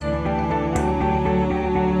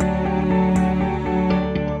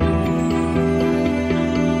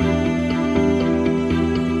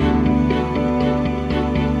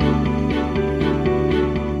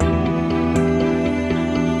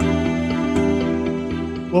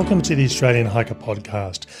Welcome to the Australian Hiker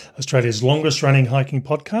Podcast, Australia's longest running hiking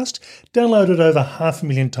podcast, downloaded over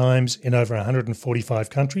 500,000 times in over 145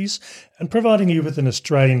 countries and providing you with an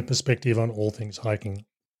Australian perspective on all things hiking.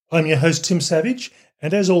 I'm your host, Tim Savage,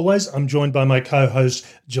 and as always, I'm joined by my co-host,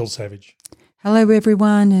 Jill Savage. Hello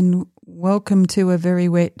everyone and welcome to a very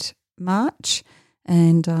wet March,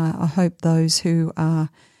 and I hope those who are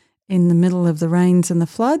in the middle of the rains and the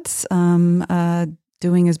floods are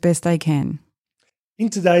doing as best they can. In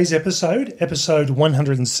today's episode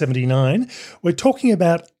 179, we're talking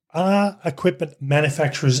about are equipment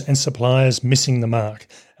manufacturers and suppliers missing the mark?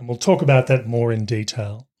 And we'll talk about that more in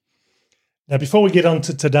detail. Now, before we get on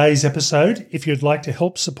to today's episode, if you'd like to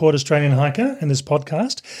help support Australian Hiker and this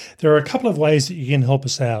podcast, there are a couple of ways that you can help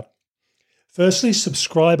us out. Firstly,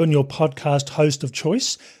 subscribe on your podcast host of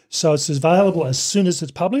choice so it's available as soon as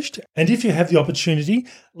it's published. And if you have the opportunity,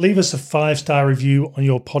 leave us a 5-star review on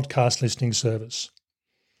your podcast listening service.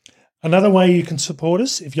 Another way you can support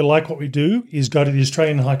us, if you like what we do, is go to the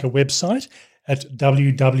Australian Hiker website at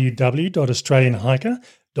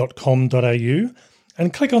www.australianhiker.com.au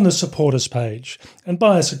and click on the Support Us page and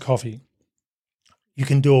buy us a coffee. You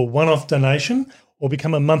can do a one-off donation or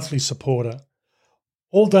become a monthly supporter.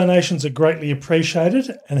 All donations are greatly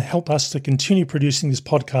appreciated and help us to continue producing this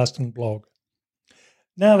podcast and blog.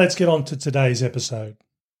 Now let's get on to today's episode.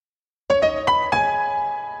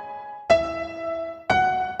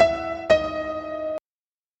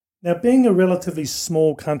 Now, being a relatively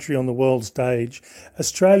small country on the world stage,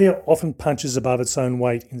 Australia often punches above its own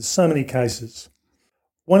weight in so many cases.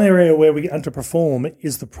 One area where we underperform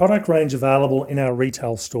is the product range available in our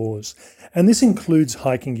retail stores, and this includes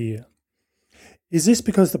hiking gear. Is this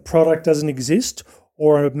because the product doesn't exist,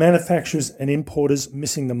 or are manufacturers and importers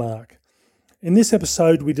missing the mark? In this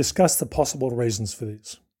episode, we discuss the possible reasons for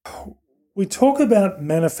this. We talk about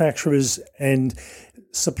manufacturers and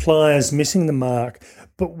suppliers missing the mark,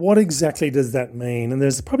 but what exactly does that mean? And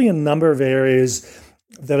there's probably a number of areas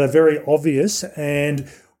that are very obvious and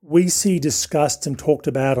we see discussed and talked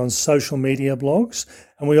about on social media blogs,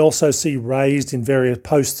 and we also see raised in various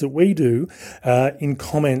posts that we do in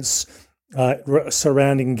comments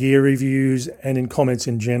surrounding gear reviews and in comments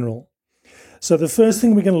in general. So the first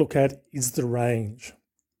thing we're going to look at is the range.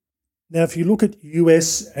 Now, if you look at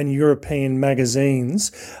US and European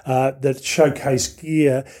magazines that showcase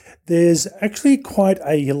gear, there's actually quite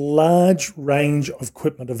a large range of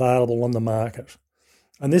equipment available on the market.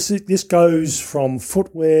 And this goes from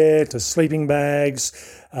footwear to sleeping bags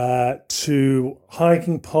to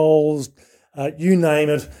hiking poles, you name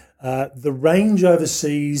it. The range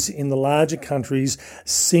overseas in the larger countries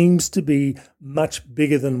seems to be much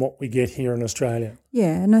bigger than what we get here in Australia.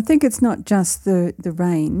 Yeah, and I think it's not just the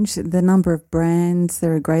range, the number of brands,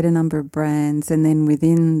 there are a greater number of brands, and then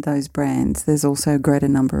within those brands there's also a greater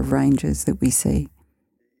number of ranges that we see.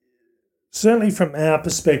 Certainly from our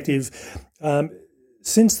perspective,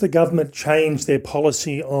 since the government changed their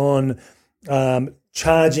policy on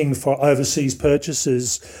charging for overseas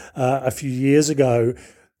purchases a few years ago,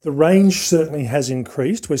 the range certainly has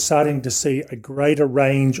increased. We're starting to see a greater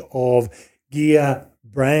range of gear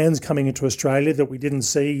brands coming into Australia that we didn't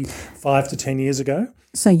see 5 to 10 years ago.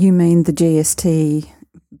 So you mean the GST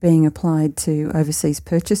being applied to overseas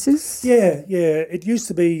purchases? Yeah. It used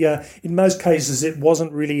to be, in most cases, it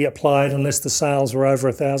wasn't really applied unless the sales were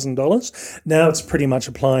over $1,000. Now it's pretty much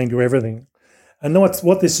applying to everything. And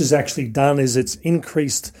what this has actually done is it's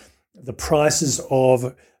increased the prices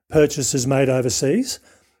of purchases made overseas.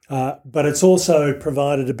 But it's also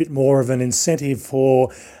provided a bit more of an incentive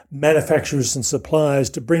for manufacturers and suppliers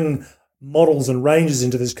to bring models and ranges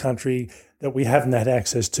into this country that we haven't had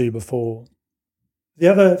access to before. The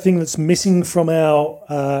other thing that's missing from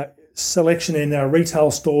our selection in our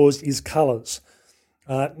retail stores is colours.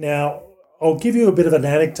 Now, I'll give you a bit of an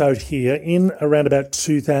anecdote here. In around about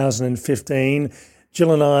 2015,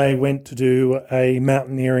 Jill and I went to do a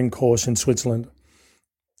mountaineering course in Switzerland.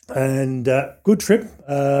 And good trip.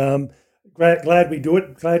 Glad we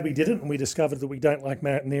did it, and we discovered that we don't like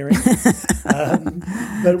mountaineering.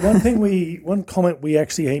 But one comment we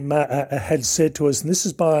actually had said to us, and this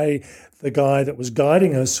is by the guy that was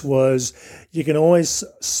guiding us, was you can always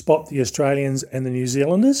spot the Australians and the New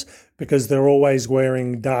Zealanders because they're always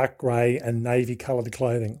wearing dark grey and navy coloured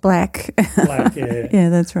clothing. Black, yeah. Yeah,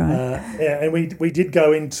 that's right. And we did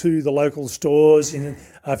go into the local stores in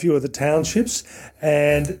a few of the townships,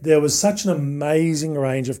 and there was such an amazing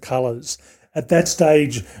range of colours. At that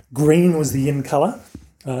stage, green was the in colour,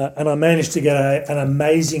 and I managed to get an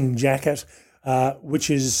amazing jacket,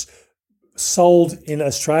 which is sold in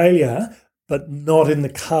Australia, but not in the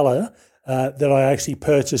colour that I actually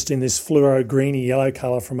purchased in this fluoro greeny yellow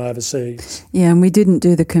colour from overseas. Yeah, and we didn't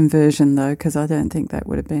do the conversion though, because I don't think that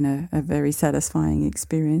would have been a very satisfying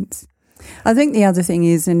experience. I think the other thing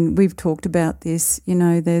is, and we've talked about this,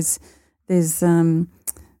 there's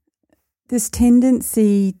this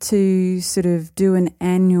tendency to sort of do an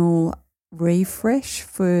annual refresh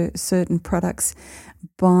for certain products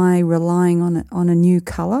by relying on a new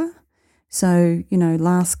colour. So,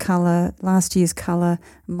 last year's colour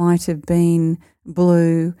might have been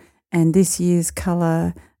blue and this year's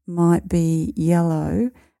colour might be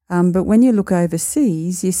yellow. But when you look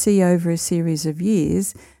overseas, you see over a series of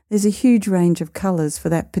years, there's a huge range of colours for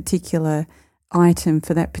that particular item,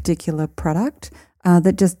 for that particular product,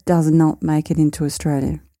 that just does not make it into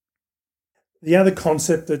Australia. The other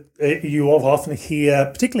concept that you often hear,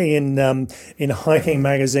 particularly in hiking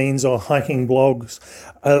magazines or hiking blogs,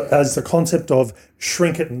 is the concept of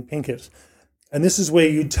shrink it and pink it. And this is where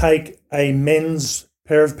you take a men's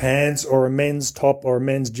pair of pants or a men's top or a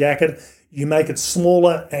men's jacket, you make it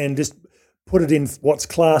smaller and just put it in what's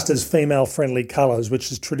classed as female-friendly colours,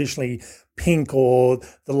 which is traditionally pink or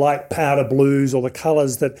the light powder blues or the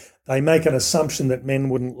colours that they make an assumption that men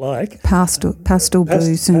wouldn't like. Pastel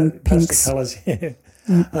blues and pinks. Pastel colours, yeah.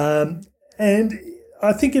 And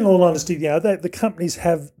I think in all honesty, the companies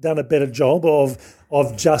have done a better job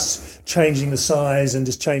of just changing the size and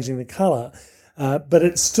just changing the colour. But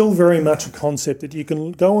it's still very much a concept that you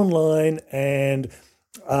can go online and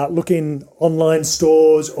look in online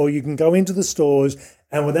stores, or you can go into the stores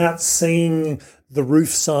and without seeing the roof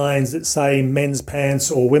signs that say men's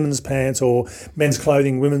pants or women's pants or men's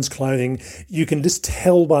clothing, women's clothing, you can just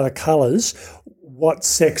tell by the colours what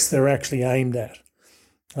sex they're actually aimed at.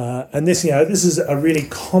 And this is a really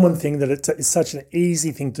common thing that it's such an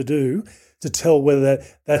easy thing to do, to tell whether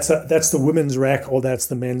that's the women's rack or that's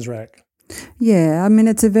the men's rack. Yeah, I mean,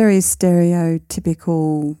 it's a very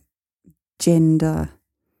stereotypical gender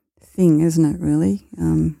thing, isn't it, really?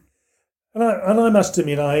 And I must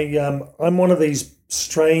admit, I'm one of these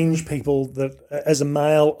strange people that, as a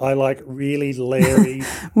male, I like really leery,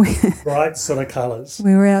 bright sort of colours.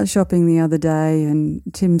 We were out shopping the other day and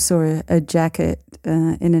Tim saw a jacket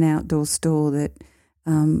in an outdoor store that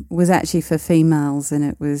was actually for females, and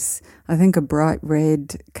it was, I think, a bright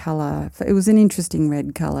red colour. It was an interesting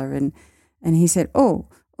red colour, and he said, oh,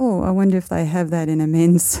 I wonder if they have that in a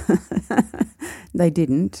men's. They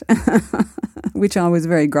didn't, which I was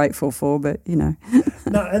very grateful for, but, No,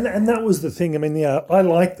 and that was the thing. I mean,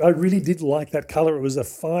 I really did like that colour. It was a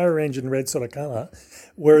fire engine red sort of colour,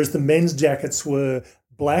 whereas the men's jackets were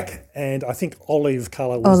black and I think olive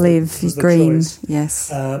colour was the green, choice.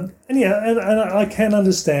 yes. And I can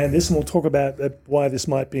understand this, and we'll talk about why this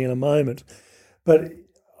might be in a moment. But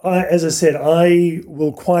as I said, I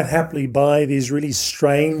will quite happily buy these really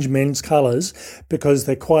strange men's colours because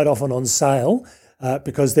they're quite often on sale,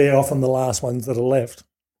 because they're often the last ones that are left.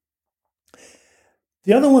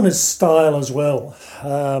 The other one is style as well.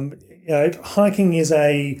 Hiking is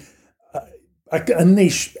a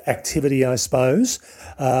niche activity, I suppose.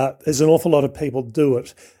 There's an awful lot of people do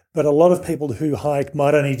it. But a lot of people who hike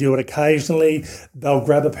might only do it occasionally. They'll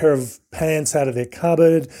grab a pair of pants out of their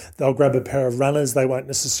cupboard. They'll grab a pair of runners. They won't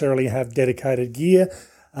necessarily have dedicated gear.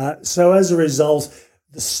 So as a result,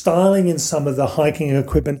 the styling in some of the hiking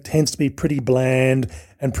equipment tends to be pretty bland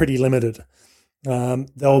and pretty limited.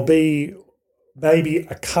 There'll be maybe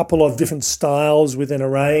a couple of different styles within a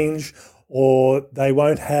range, or they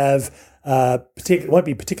won't have won't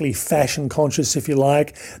be particularly fashion conscious, if you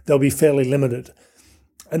like. They'll be fairly limited.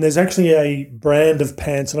 And there's actually a brand of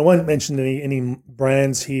pants, and I won't mention any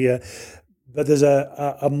brands here, but there's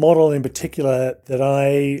a model in particular that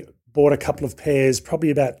I bought a couple of pairs probably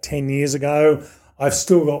about 10 years ago. I've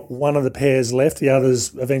still got one of the pairs left. The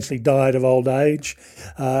others eventually died of old age.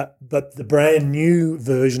 But the brand new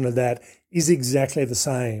version of that is exactly the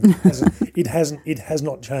same. It has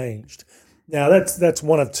not changed. Now, that's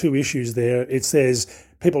one of two issues there. It says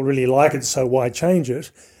people really like it, so why change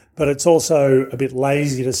it? But it's also a bit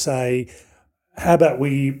lazy to say, how about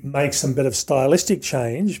we make some bit of stylistic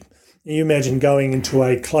change? You imagine going into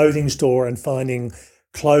a clothing store and finding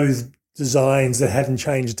clothes designs that hadn't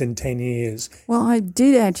changed in 10 years. Well, I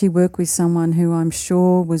did actually work with someone who I'm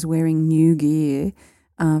sure was wearing new gear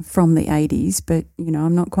from the 80s, but,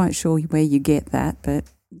 I'm not quite sure where you get that, but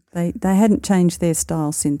they hadn't changed their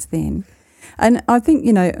style since then. And I think,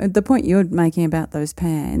 the point you're making about those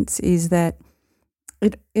pants is that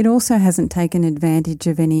it also hasn't taken advantage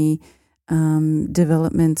of any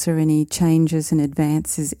developments or any changes and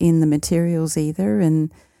advances in the materials either,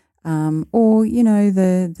 and or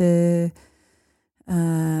the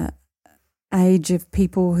age of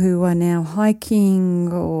people who are now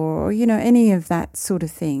hiking or, any of that sort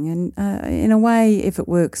of thing. And in a way, if it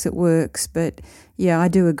works, it works. But, yeah, I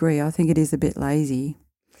do agree. I think it is a bit lazy.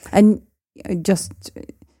 And just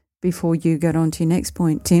before you get on to your next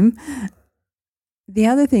point, Tim, the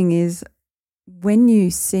other thing is when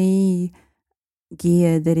you see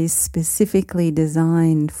gear that is specifically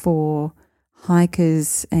designed for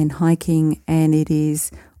hikers and hiking, and it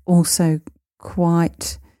is also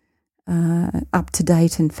quite up to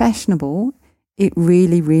date and fashionable, it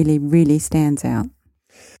really, really, really stands out.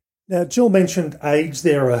 Now, Jill mentioned age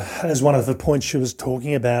there as one of the points she was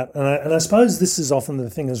talking about, and I suppose this is often the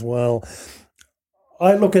thing as well.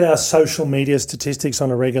 I look at our social media statistics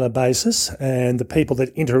on a regular basis and the people that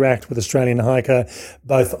interact with Australian Hiker,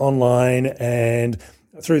 both online and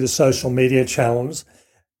through the social media channels.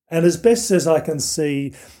 And as best as I can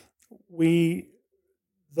see,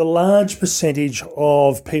 the large percentage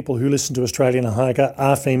of people who listen to Australian Hiker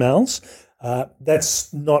are females.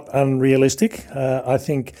 That's not unrealistic. I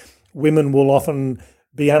think women will often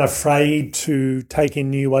be unafraid to take in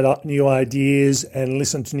new ideas and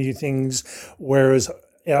listen to new things, whereas,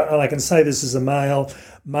 and I can say this as a male,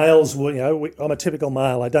 males will, I'm a typical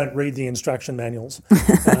male. I don't read the instruction manuals.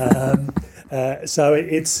 So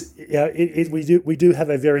we do have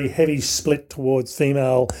a very heavy split towards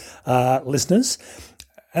female listeners.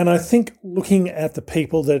 And I think looking at the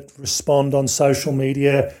people that respond on social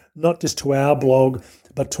media, not just to our blog,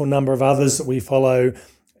 but to a number of others that we follow,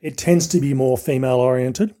 it tends to be more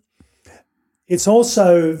female-oriented. It's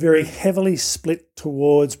also very heavily split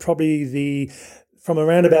towards probably from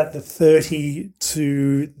around about the 30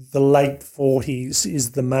 to the late 40s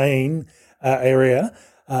is the main area.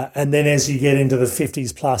 And then as you get into the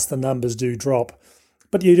 50s plus, the numbers do drop.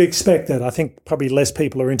 But you'd expect that. I think probably less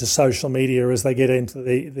people are into social media as they get into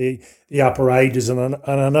the upper ages. And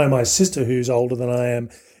I know my sister, who's older than I am,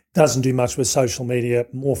 doesn't do much with social media,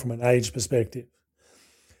 more from an age perspective.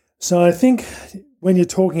 So I think when you're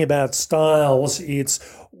talking about styles, it's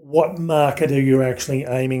what market are you actually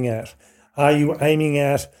aiming at? Are you aiming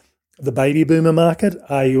at the baby boomer market?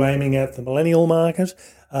 Are you aiming at the millennial market?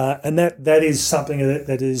 And that is something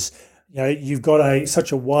that is... you've got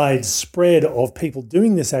such a wide spread of people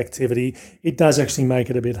doing this activity, it does actually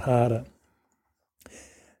make it a bit harder.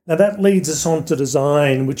 Now that leads us on to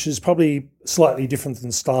design, which is probably slightly different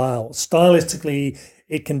than style. Stylistically,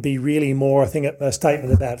 it can be really more, I think, a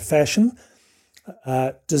statement about fashion.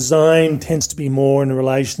 Design tends to be more in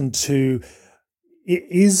relation to,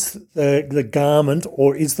 is the garment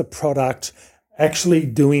or is the product actually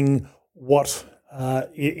doing what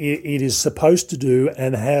it is supposed to do,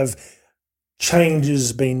 and have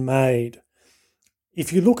changes been made.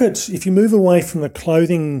 If you move away from the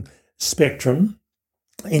clothing spectrum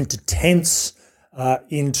into tents,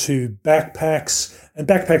 into backpacks, and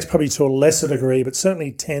backpacks probably to a lesser degree, but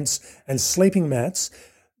certainly tents and sleeping mats,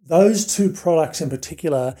 those two products in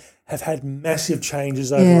particular have had massive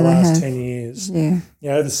changes over the last 10 years.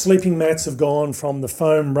 Yeah. The sleeping mats have gone from the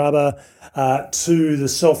foam rubber to the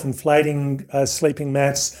self-inflating sleeping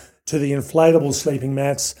mats to the inflatable sleeping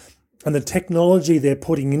mats, and the technology they're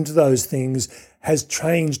putting into those things has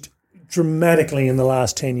changed dramatically in the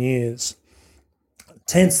last 10 years.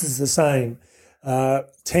 Tents is the same.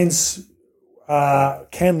 Tents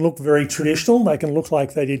can look very traditional. They can look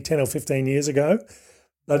like they did 10 or 15 years ago.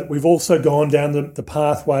 But we've also gone down the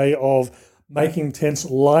pathway of making tents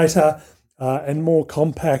lighter and more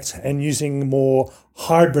compact, and using more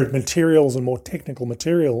hybrid materials and more technical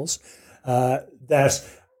materials that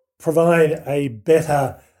provide a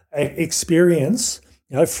better experience,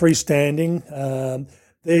 freestanding.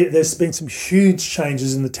 There's been some huge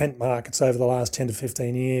changes in the tent markets over the last 10 to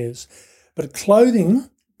 15 years. But clothing,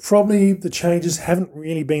 probably the changes haven't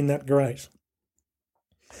really been that great.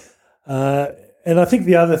 And I think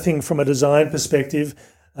the other thing from a design perspective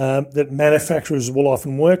that manufacturers will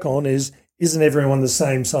often work on is, isn't everyone the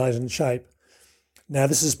same size and shape? Now,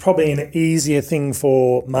 this is probably an easier thing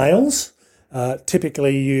for males.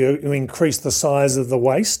 Typically, you increase the size of the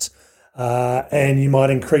waist and you might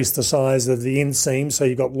increase the size of the inseam, so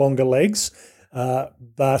you've got longer legs,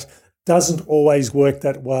 but doesn't always work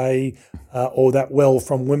that way or that well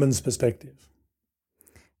from women's perspective.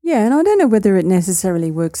 Yeah, and I don't know whether it necessarily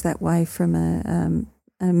works that way from a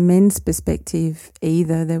men's perspective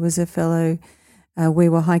either. There was a fellow we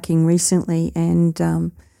were hiking recently, and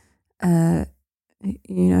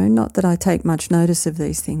not that I take much notice of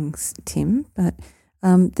these things, Tim, but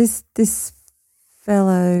this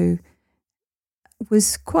fellow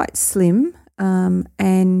was quite slim,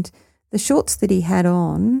 and the shorts that he had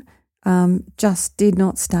on just did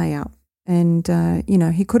not stay up. And,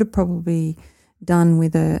 he could have probably done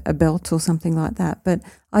with a belt or something like that. But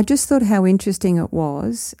I just thought how interesting it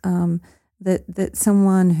was that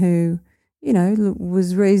someone who,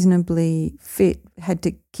 was reasonably fit had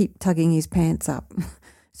to keep tugging his pants up.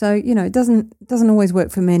 So, it doesn't always work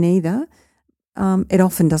for men either. It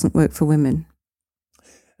often doesn't work for women.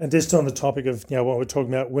 And just on the topic of what we're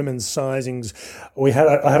talking about, women's sizings, I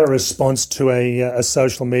had a response to a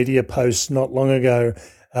social media post not long ago,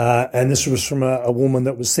 and this was from a woman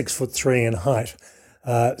that was 6'3" in height.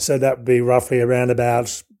 So that would be roughly around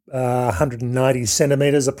about 190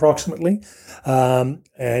 centimetres approximately.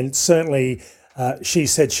 And certainly she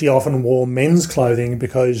said she often wore men's clothing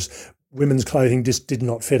because women's clothing just did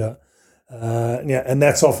not fit her. And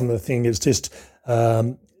that's often the thing. It's just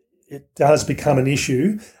it does become an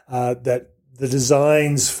issue that the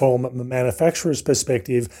designs from a manufacturer's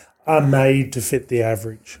perspective are made to fit the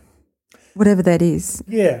average. Whatever that is.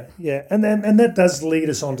 Yeah. And that does lead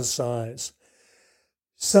us on to size.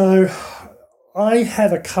 So I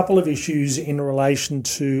have a couple of issues in relation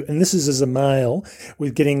to, and this is as a male,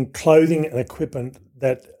 with getting clothing and equipment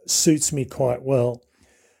that suits me quite well.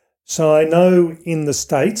 So I know in the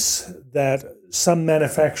States that some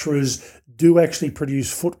manufacturers do actually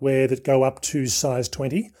produce footwear that go up to size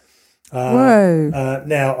 20. Whoa.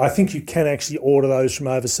 Now, I think you can actually order those from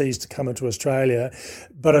overseas to come into Australia.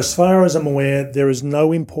 But as far as I'm aware, there is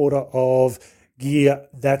no importer of gear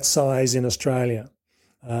that size in Australia.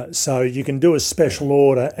 So you can do a special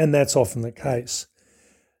order, and that's often the case.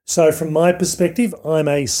 So from my perspective, I'm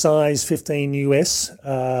a size 15 US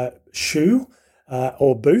shoe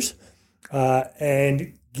or boot.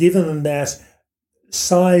 And given that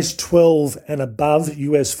size 12 and above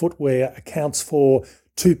US footwear accounts for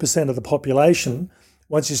 2% of the population,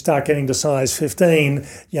 once you start getting to size 15,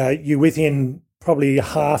 you're within probably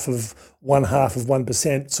half of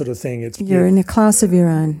 1% sort of thing. You're in a class of your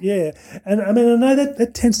own. Yeah. And I know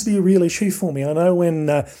that tends to be a real issue for me. I know when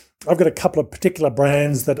I've got a couple of particular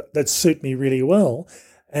brands that suit me really well,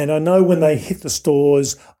 and I know when they hit the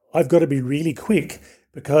stores, I've got to be really quick,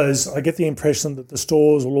 because I get the impression that the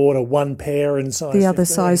stores will order one pair in size 15. The other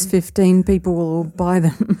size 15 people will buy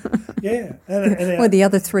them. Yeah. Or the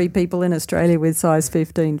other 3 people in Australia with size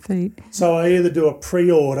 15 feet. So I either do a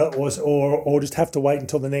pre-order or just have to wait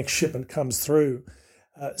until the next shipment comes through.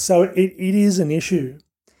 So it is an issue.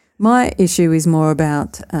 My issue is more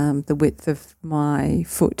about the width of my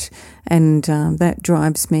foot, and that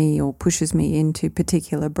drives me or pushes me into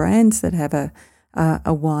particular brands that have a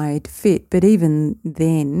wide fit. But even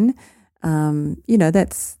then,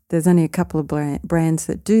 there's only a couple of brands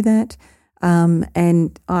that do that.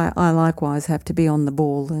 And I likewise have to be on the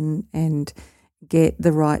ball and get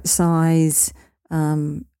the right size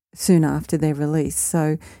soon after their release.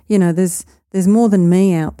 So, there's more than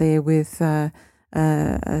me out there with a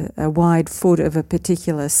wide foot of a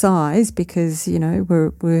particular size, because,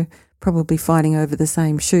 we're probably fighting over the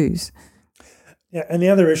same shoes. Yeah, and the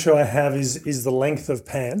other issue I have is the length of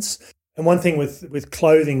pants. And one thing with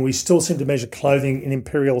clothing, we still seem to measure clothing in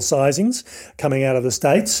imperial sizings coming out of the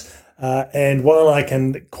States. And while I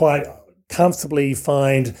can quite comfortably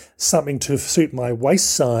find something to suit my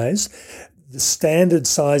waist size, the standard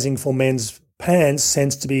sizing for men's pants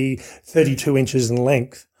tends to be 32 inches in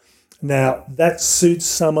length. Now, that suits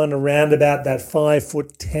someone around about that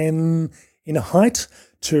 5'10" in height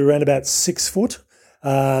to around about 6 foot.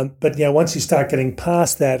 But once you start getting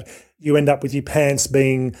past that, you end up with your pants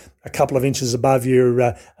being a couple of inches above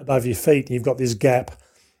your feet, and you've got this gap.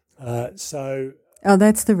 Oh,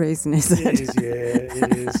 that's the reason, is it? It is, yeah,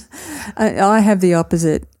 it is. I have the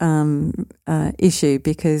opposite issue,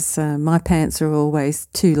 because my pants are always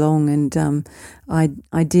too long, and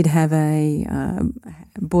I did have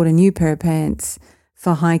bought a new pair of pants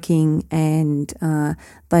for hiking, and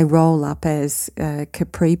they roll up as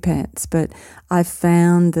capri pants. But I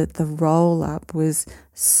found that the roll up was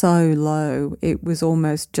so low, it was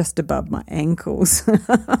almost just above my ankles.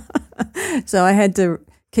 So I had to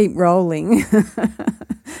keep rolling,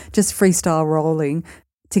 just freestyle rolling,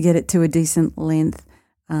 to get it to a decent length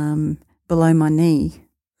below my knee.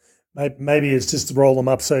 Maybe it's just to roll them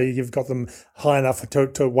up so you've got them high enough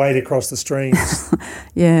to wade across the streams.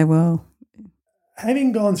 Yeah, well.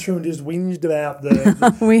 Having gone through and just whinged about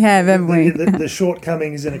the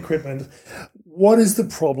shortcomings in equipment, what is the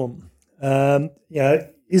problem?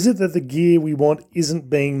 Is it that the gear we want isn't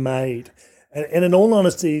being made? And in all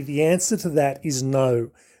honesty, the answer to that is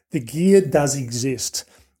no. The gear does exist.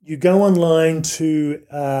 You go online to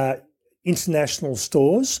international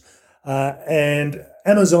stores, and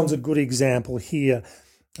Amazon's a good example here.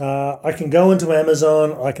 I can go into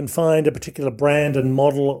Amazon, I can find a particular brand and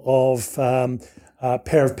model of a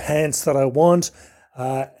pair of pants that I want,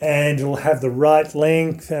 and it'll have the right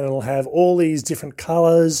length, and it'll have all these different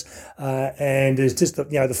colours, and there's just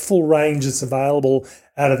the full range that's available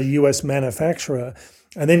out of the US manufacturer.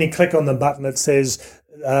 And then you click on the button that says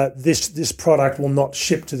this product will not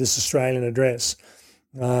ship to this Australian address,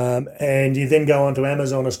 and you then go onto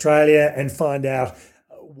Amazon Australia and find out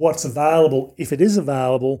what's available. If it is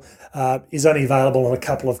available, is only available in a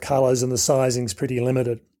couple of colours, and the sizing's pretty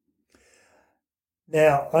limited.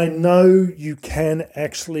 Now, I know you can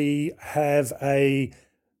actually have a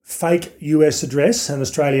fake US address, and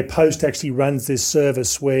Australia Post actually runs this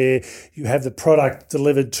service where you have the product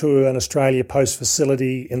delivered to an Australia Post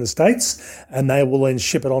facility in the States, and they will then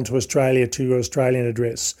ship it onto Australia to your Australian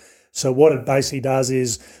address. So what it basically does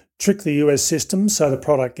is trick the US system so the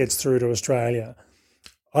product gets through to Australia.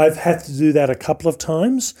 I've had to do that a couple of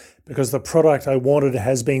times because the product I wanted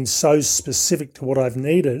has been so specific to what I've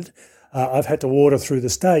needed. I've had to order through the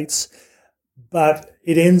States, but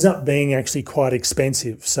it ends up being actually quite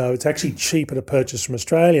expensive. So it's actually cheaper to purchase from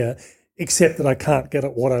Australia, except that I can't get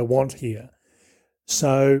at what I want here.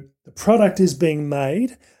 So the product is being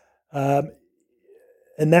made,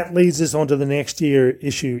 and that leads us on to the next year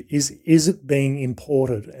issue, is it being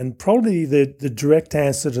imported? And probably the direct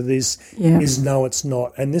answer to this is no, it's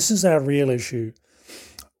not. And this is our real issue.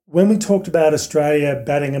 When we talked about Australia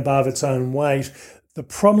batting above its own weight, the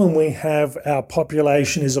problem we have, our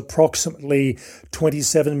population is approximately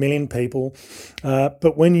 27 million people.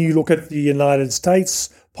 But when you look at the United States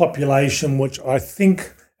population, which I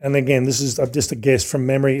think, and again, this is just a guess from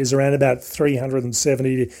memory, is around about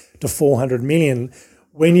 370 to 400 million.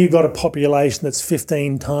 When you've got a population that's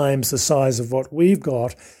 15 times the size of what we've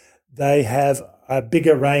got, they have a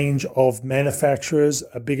bigger range of manufacturers,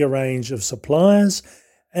 a bigger range of suppliers,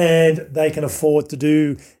 and they can afford to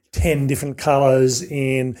do 10 different colours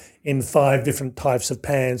in 5 different types of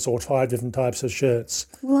pants or 5 different types of shirts.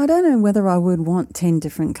 Well, I don't know whether I would want 10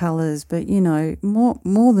 different colours, but,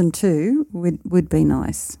 more than 2 would be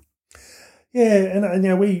nice. Yeah, and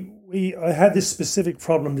I had this specific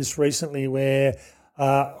problem just recently where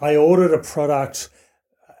I ordered a product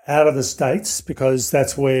out of the States because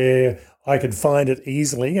that's where I could find it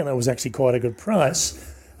easily, and it was actually quite a good price.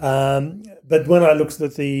 But when I looked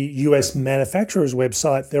at the US manufacturer's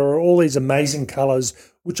website, there are all these amazing colours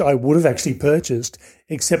which I would have actually purchased,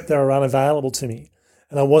 except they were unavailable to me.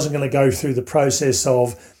 And I wasn't going to go through the process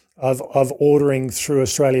of ordering through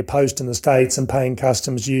Australia Post in the States and paying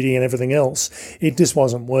customs duty and everything else. It just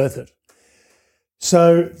wasn't worth it.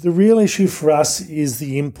 So the real issue for us is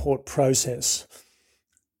the import process.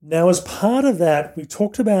 Now, as part of that, we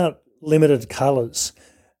talked about limited colours.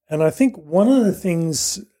 And I think one of the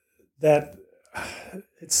things that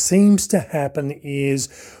it seems to happen is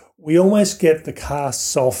we almost get the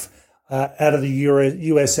casts off out of the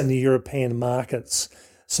US and the European markets.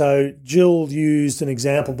 So Jill used an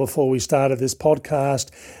example before we started this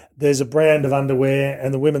podcast. There's a brand of underwear,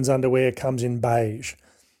 and the women's underwear comes in beige.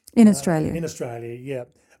 In Australia? In Australia, yeah.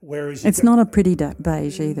 Whereas it's not a pretty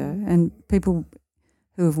beige either, and people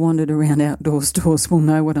who have wandered around outdoor stores will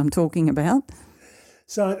know what I'm talking about.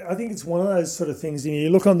 So I think it's one of those sort of things. You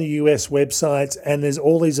look on the US websites and there's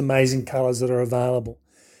all these amazing colours that are available.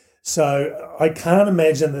 So I can't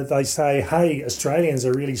imagine that they say, hey, Australians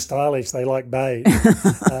are really stylish. They like beige.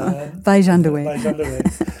 Beige underwear. Beige underwear.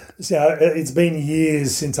 So it's been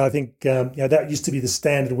years since I think that used to be the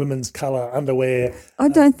standard women's colour underwear. I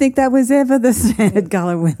don't think that was ever the standard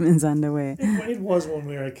colour women's underwear. It was when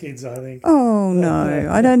we were kids, I think. Oh, no.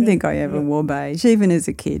 I don't think I ever wore beige, even as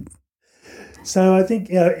a kid. So I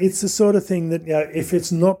think it's the sort of thing that if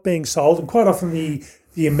it's not being sold, and quite often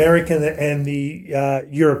the American and the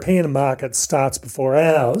European market starts before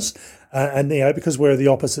ours, and because we're the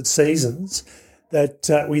opposite seasons,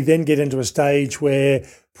 that we then get into a stage where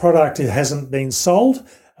product hasn't been sold,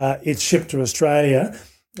 it's shipped to Australia,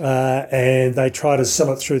 and they try to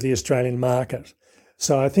sell it through the Australian market.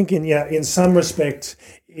 So I think in some respect,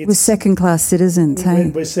 we're second-class citizens.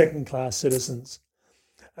 We're second-class citizens.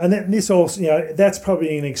 And this also, that's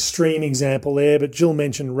probably an extreme example there, but Jill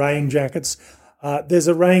mentioned rain jackets. There's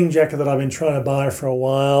a rain jacket that I've been trying to buy for a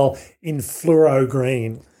while in fluoro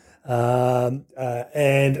green,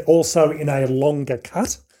 and also in a longer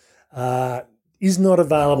cut, is not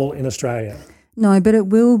available in Australia. No, but it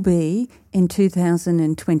will be in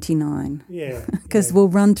 2029. Yeah. Because we'll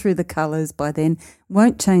run through the colours by then,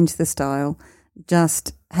 won't change the style,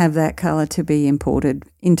 just have that colour to be imported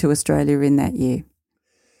into Australia in that year.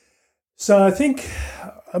 So I think,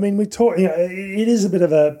 we talk. It is a bit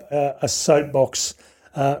of a soapbox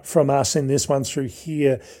from us in this one through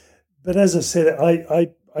here. But as I said, I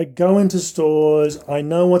go into stores, I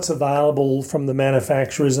know what's available from the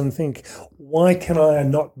manufacturers and think, why can I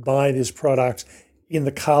not buy this product in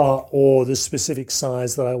the colour or the specific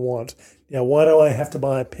size that I want? Why do I have to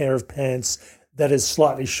buy a pair of pants that is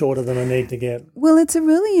slightly shorter than I need to get? Well, it's a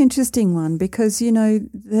really interesting one because,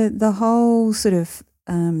 the whole sort of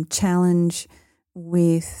challenge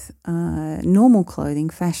with normal clothing,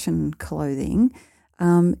 fashion clothing,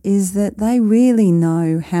 is that they really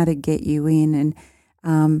know how to get you in and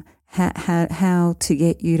how to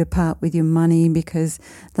get you to part with your money, because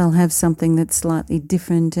they'll have something that's slightly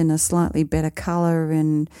different and a slightly better colour,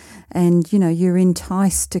 and you're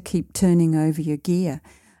enticed to keep turning over your gear.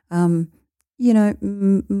 Maybe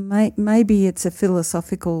it's a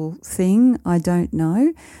philosophical thing, I don't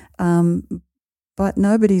know, but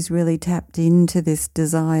nobody's really tapped into this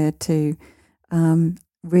desire to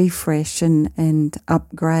refresh and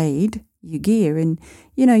upgrade your gear. And,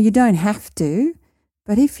 you don't have to,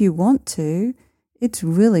 but if you want to, it's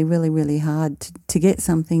really, really, really hard to get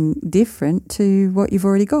something different to what you've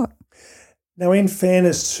already got. Now, in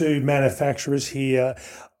fairness to manufacturers here,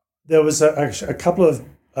 there was a couple of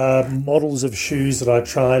models of shoes that I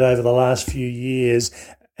tried over the last few years,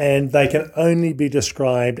 and they can only be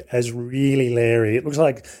described as really leery. It looks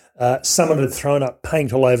like someone had thrown up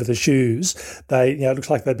paint all over the shoes. It looks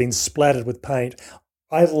like they've been splattered with paint.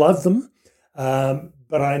 I love them,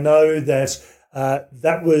 but I know that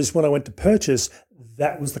that was when I went to purchase,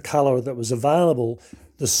 that was the colour that was available.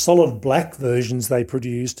 The solid black versions they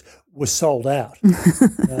produced were sold out.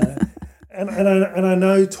 And I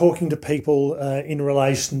know, talking to people in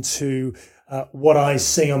relation to what I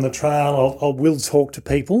see on the trail, I will talk to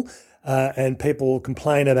people, and people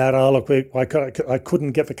complain about, I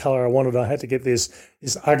couldn't get the colour I wanted. I had to get this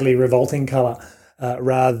ugly, revolting colour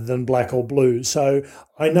rather than black or blue. So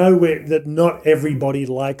I know that not everybody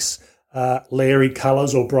likes leery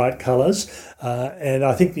colours or bright colours, and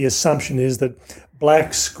I think the assumption is that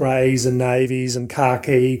blacks, greys and navies and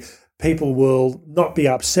khaki, people will not be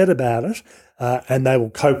upset about it, and they will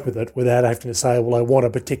cope with it without having to say, well, I want a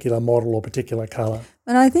particular model or particular colour.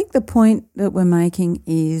 But I think the point that we're making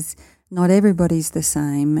is not everybody's the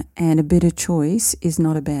same, and a bit of choice is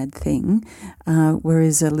not a bad thing,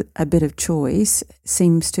 whereas a bit of choice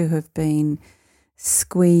seems to have been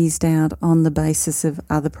squeezed out on the basis of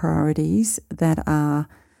other priorities that are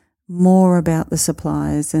more about the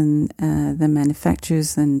suppliers and the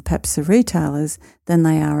manufacturers and perhaps the retailers than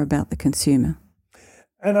they are about the consumer.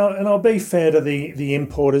 And I'll be fair to the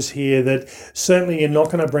importers here that certainly you're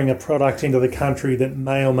not going to bring a product into the country that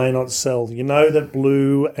may or may not sell. You know that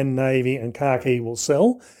blue and navy and khaki will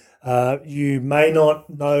sell. You may not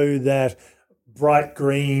know that bright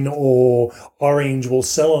green or orange will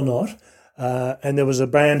sell or not. And there was a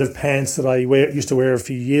brand of pants that I used to wear a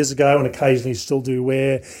few years ago and occasionally still do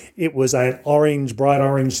wear. It was an orange, bright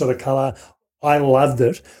orange sort of colour. I loved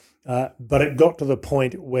it. But it got to the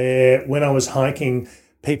point where when I was hiking,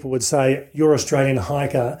 people would say, "You're Australian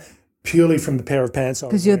hiker," purely from the pair of pants I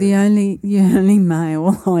was wearing. Because you're the only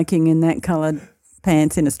male hiking in that coloured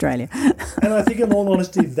pants in Australia. And I think, in all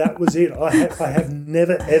honesty, that was it. I have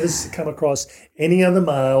never ever come across any other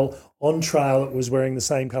male on trail that was wearing the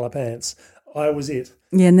same colour pants. I was it.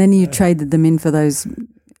 Yeah, and then you traded them in for those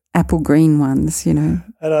apple green ones, And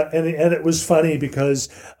it was funny because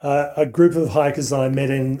a group of hikers I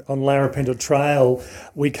met on Larapinta Trail,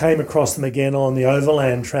 we came across them again on the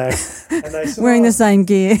overland track, and they said, wearing the same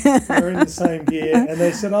gear. wearing the same gear, and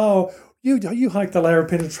they said, "Oh, you hiked the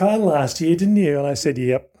Larapinta Trail last year, didn't you?" And I said,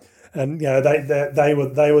 "Yep." And they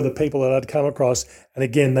were the people that I'd come across, and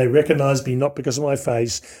again they recognised me not because of my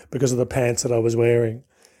face, because of the pants that I was wearing.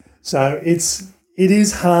 So it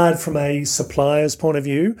is hard from a supplier's point of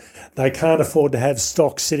view. They can't afford to have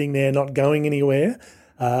stock sitting there not going anywhere.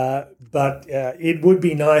 But it would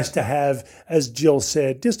be nice to have, as Jill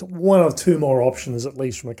said, just one or two more options, at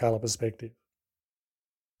least from a colour perspective.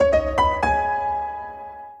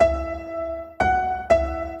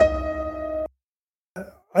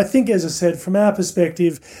 I think, as I said, from our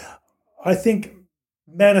perspective, I think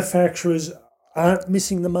manufacturers aren't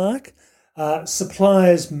missing the mark.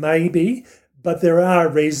 Suppliers may be, but there are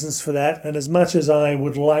reasons for that. And as much as I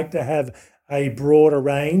would like to have a broader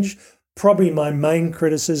range, probably my main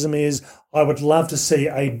criticism is I would love to see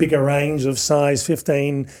a bigger range of size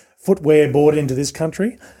 15 footwear brought into this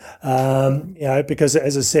country, because,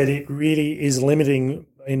 as I said, it really is limiting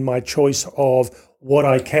in my choice of what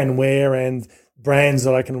I can wear and brands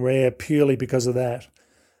that I can wear purely because of that.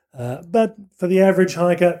 But for the average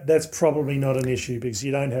hiker, that's probably not an issue because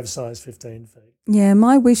you don't have size 15 feet. Yeah,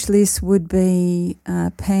 my wish list would be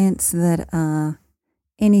pants that are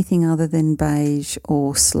anything other than beige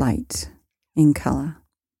or slate in colour.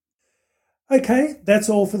 Okay, that's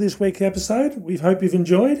all for this week's episode. We hope you've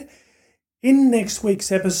enjoyed. In next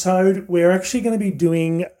week's episode, we're actually going to be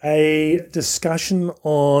doing a discussion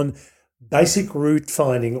on basic route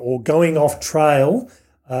finding or going off trail,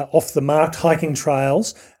 off the marked hiking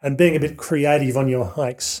trails and being a bit creative on your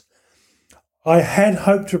hikes. I had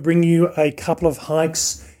hoped to bring you a couple of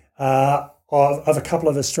hikes of a couple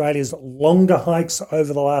of Australia's longer hikes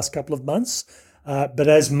over the last couple of months. But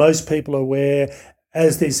as most people are aware,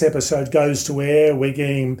 as this episode goes to air, we're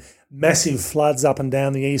getting massive floods up and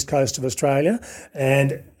down the east coast of Australia.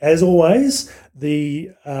 And as always,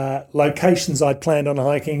 the locations I'd planned on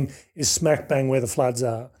hiking is smack bang where the floods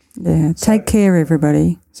are. Yeah, take care,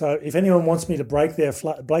 everybody. So if anyone wants me to break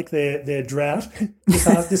their drought,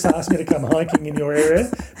 just ask me to come hiking in your area,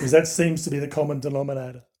 because that seems to be the common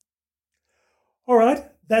denominator. All right,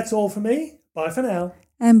 that's all for me. Bye for now.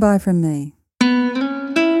 And bye from me.